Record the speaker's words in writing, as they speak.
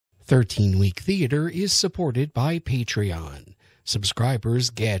13-Week Theater is supported by Patreon. Subscribers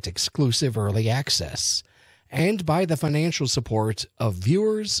get exclusive early access, and by the financial support of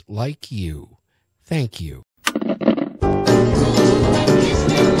viewers like you. Thank you.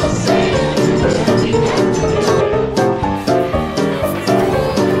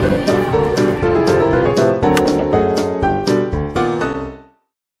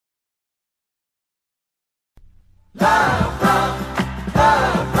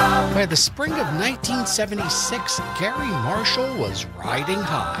 By the spring of 1976, Garry Marshall was riding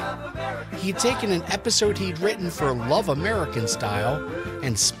high. He had taken an episode he'd written for Love American Style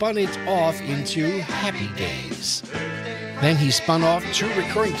and spun it off into Happy Days. Then he spun off two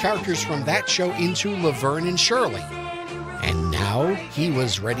recurring characters from that show into Laverne and Shirley. And now he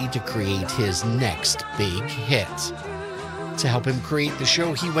was ready to create his next big hit. To help him create the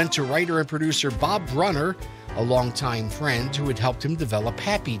show, he went to writer and producer Bob Brunner, a longtime friend who had helped him develop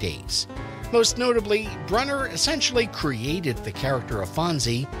Happy Days. Most notably, Brunner essentially created the character of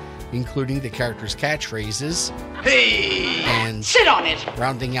Fonzie, including the character's catchphrases. Hey! And sit on it!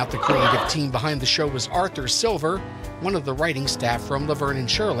 Rounding out the creative team behind the show was Arthur Silver, one of the writing staff from Laverne and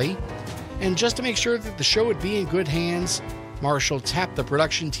Shirley. And just to make sure that the show would be in good hands, Marshall tapped the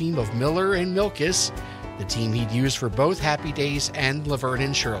production team of Miller and Milkis, the team he'd used for both Happy Days and Laverne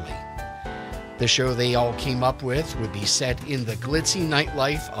and Shirley. The show they all came up with would be set in the glitzy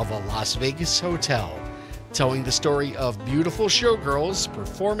nightlife of a Las Vegas hotel, telling the story of beautiful showgirls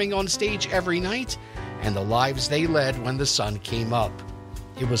performing on stage every night and the lives they led when the sun came up.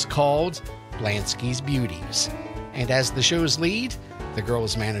 It was called Blansky's Beauties. And as the show's lead, the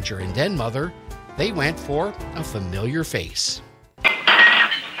girl's manager and den mother, they went for a familiar face.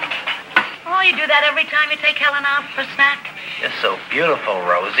 Oh, you do that every time you take Helen out for a snack? You're so beautiful,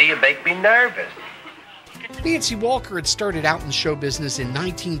 Rosie. You make me nervous. Nancy Walker had started out in the show business in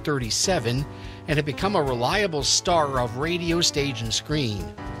 1937 and had become a reliable star of radio, stage, and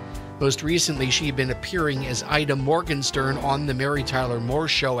screen. Most recently, she had been appearing as Ida Morgenstern on The Mary Tyler Moore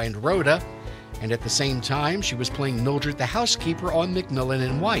Show and Rhoda, and at the same time, she was playing Mildred the housekeeper on McMillan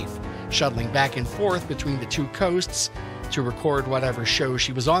and Wife, shuttling back and forth between the two coasts to record whatever show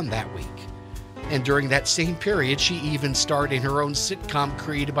she was on that week. And during that same period, she even starred in her own sitcom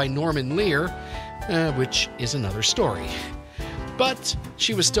created by Norman Lear, which is another story. But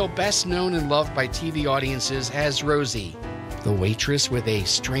she was still best known and loved by TV audiences as Rosie, the waitress with a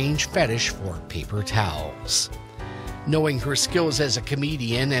strange fetish for paper towels. Knowing her skills as a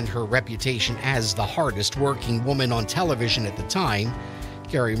comedian and her reputation as the hardest working woman on television at the time,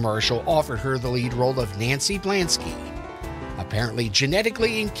 Garry Marshall offered her the lead role of Nancy Blansky. Apparently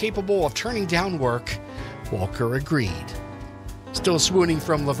genetically incapable of turning down work, Walker agreed. Still swooning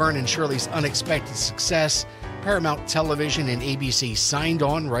from Laverne and Shirley's unexpected success, Paramount Television and ABC signed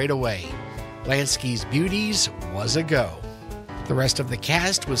on right away. Blansky's Beauties was a go. The rest of the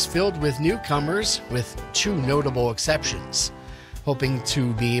cast was filled with newcomers, with two notable exceptions. Hoping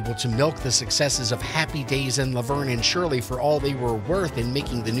to be able to milk the successes of Happy Days and Laverne and Shirley for all they were worth in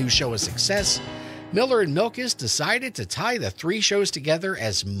making the new show a success, Miller and Milkis decided to tie the three shows together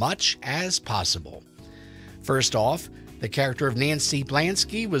as much as possible. First off, the character of Nancy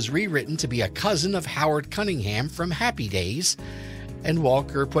Blansky was rewritten to be a cousin of Howard Cunningham from Happy Days, and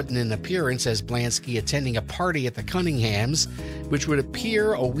Walker put in an appearance as Blansky attending a party at the Cunninghams, which would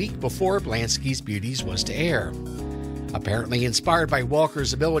appear a week before Blansky's Beauties was to air. Apparently inspired by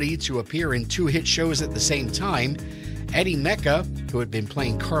Walker's ability to appear in two hit shows at the same time, Eddie Mekka, who had been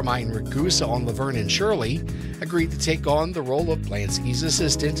playing Carmine Ragusa on Laverne and Shirley, agreed to take on the role of Blansky's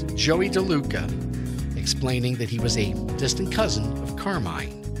assistant, Joey DeLuca, explaining that he was a distant cousin of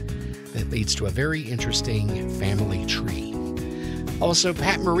Carmine. That leads to a very interesting family tree. Also,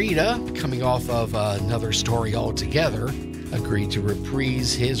 Pat Morita, coming off of Another Story Altogether, agreed to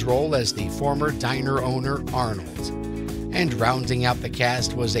reprise his role as the former diner owner Arnold. And rounding out the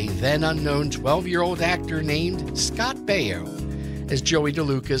cast was a then-unknown 12-year-old actor named Scott Baio as Joey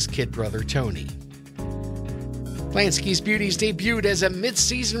DeLuca's kid brother Tony. Blansky's Beauties debuted as a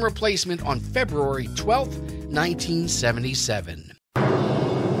mid-season replacement on February 12, 1977.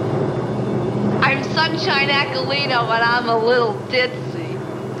 I'm Sunshine Aquilino, and I'm a little ditzy.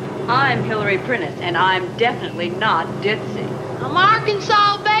 I'm Hillary Prentice, and I'm definitely not ditzy. I'm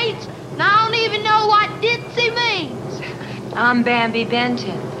Arkansas Bates, and I don't even know what ditzy means. I'm Bambi Benton,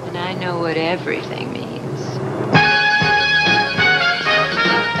 and I know what everything means. The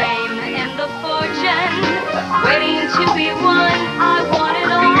fame and the fortune, waiting to be won. I want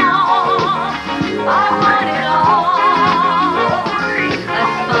it all. I want it all. A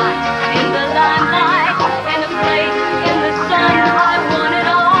spot in the limelight and a place in the sun. I want it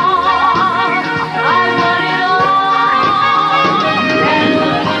all.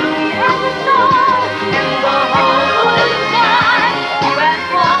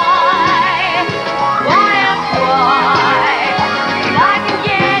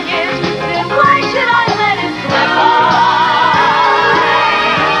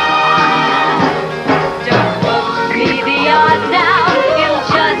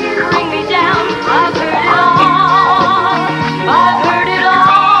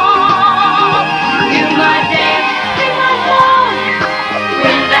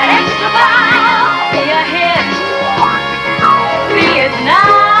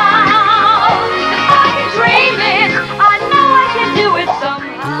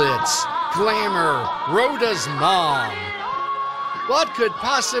 glitz, glamour, Rhoda's mom. What could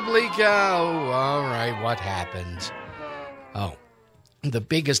possibly go? All right, what happened? Oh, the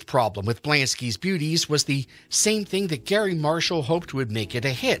biggest problem with Blansky's Beauties was the same thing that Garry Marshall hoped would make it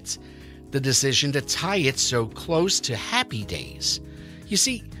a hit, the decision to tie it so close to Happy Days. You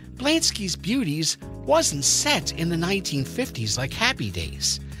see, Blansky's Beauties wasn't set in the 1950s like Happy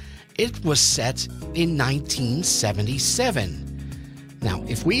Days. It was set in 1977. Now,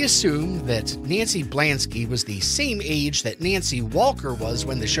 if we assume that Nancy Blansky was the same age that Nancy Walker was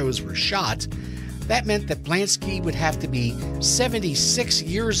when the shows were shot, that meant that Blansky would have to be 76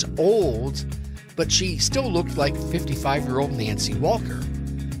 years old, but she still looked like 55-year-old Nancy Walker.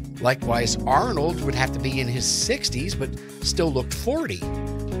 Likewise, Arnold would have to be in his 60s, but still looked 40.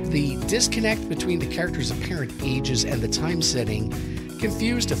 The disconnect between the characters' apparent ages and the time setting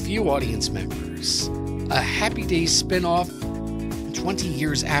confused a few audience members. A Happy Days spin-off 20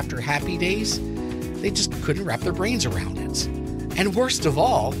 years after Happy Days, they just couldn't wrap their brains around it. And worst of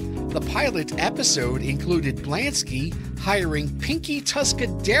all, the pilot episode included Blansky hiring Pinky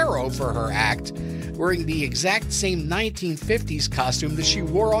Tuscadero for her act, wearing the exact same 1950s costume that she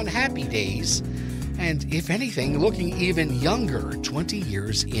wore on Happy Days, and if anything, looking even younger 20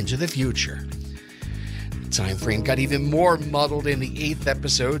 years into the future. The time frame got even more muddled in the 8th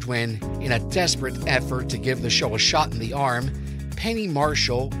episode when, in a desperate effort to give the show a shot in the arm, Penny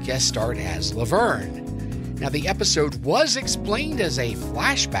Marshall guest starred as Laverne. Now, the episode was explained as a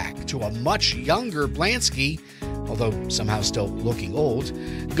flashback to a much younger Blansky, although somehow still looking old,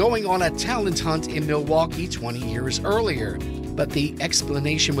 going on a talent hunt in Milwaukee 20 years earlier. But the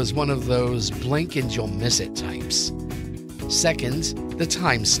explanation was one of those blink and you'll miss it types. Second, the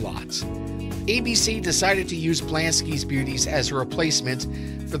time slot. ABC decided to use Blansky's Beauties as a replacement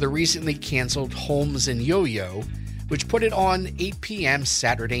for the recently canceled Holmes and Yo-Yo, which put it on 8 p.m.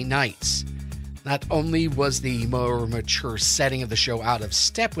 Saturday nights. Not only was the more mature setting of the show out of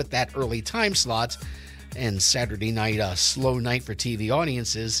step with that early time slot, and Saturday night a slow night for TV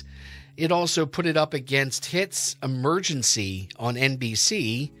audiences, it also put it up against hits Emergency on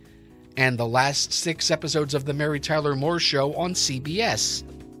NBC and the last 6 episodes of The Mary Tyler Moore Show on CBS.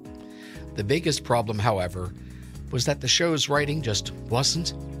 The biggest problem, however, was that the show's writing just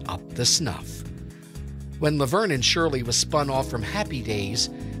wasn't up to snuff. When Laverne and Shirley was spun off from Happy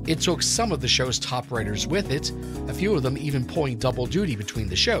Days, it took some of the show's top writers with it, a few of them even pulling double duty between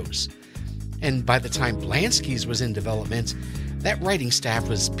the shows. And by the time Blansky's was in development, that writing staff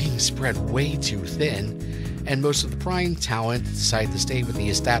was being spread way too thin, and most of the prime talent decided to stay with the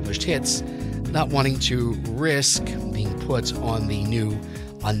established hits, not wanting to risk being put on the new,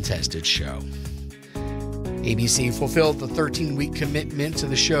 untested show. ABC fulfilled the 13-week commitment to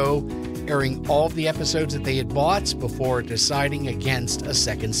the show, airing all of the episodes that they had bought before deciding against a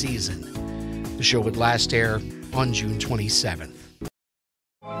second season. The show would last air on June 27th.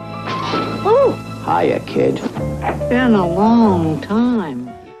 Oh, hiya, kid. Been a long time.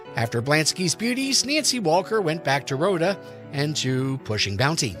 After Blansky's Beauties, Nancy Walker went back to Rhoda and to Pushing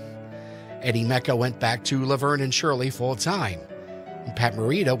Bounty. Eddie Mekka went back to Laverne and Shirley full-time. And Pat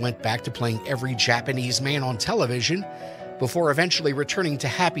Morita went back to playing every Japanese man on television before eventually returning to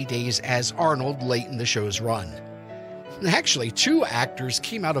Happy Days as Arnold late in the show's run. Actually, 2 actors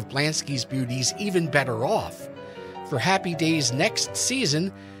came out of Blansky's Beauties even better off. For Happy Days' next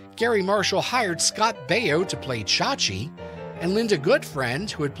season, Garry Marshall hired Scott Baio to play Chachi, and Linda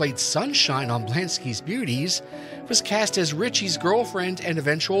Goodfriend, who had played Sunshine on Blansky's Beauties, was cast as Richie's girlfriend and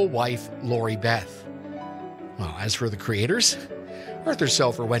eventual wife, Lori Beth. Well, as for the creators, Arthur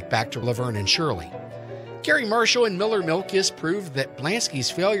Selfer went back to Laverne and Shirley. Garry Marshall and Miller Milkis proved that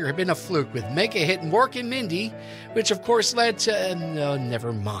Blansky's failure had been a fluke with mega hit Mork and Mindy, which of course led to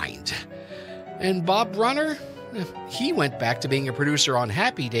never mind. And Bob Brunner? He went back to being a producer on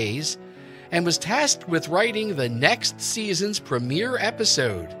Happy Days and was tasked with writing the next season's premiere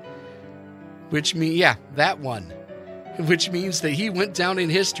episode. Which means that he went down in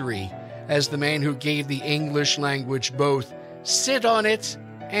history as the man who gave the English language both sit on it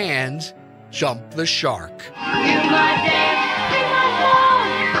and jump the shark. You might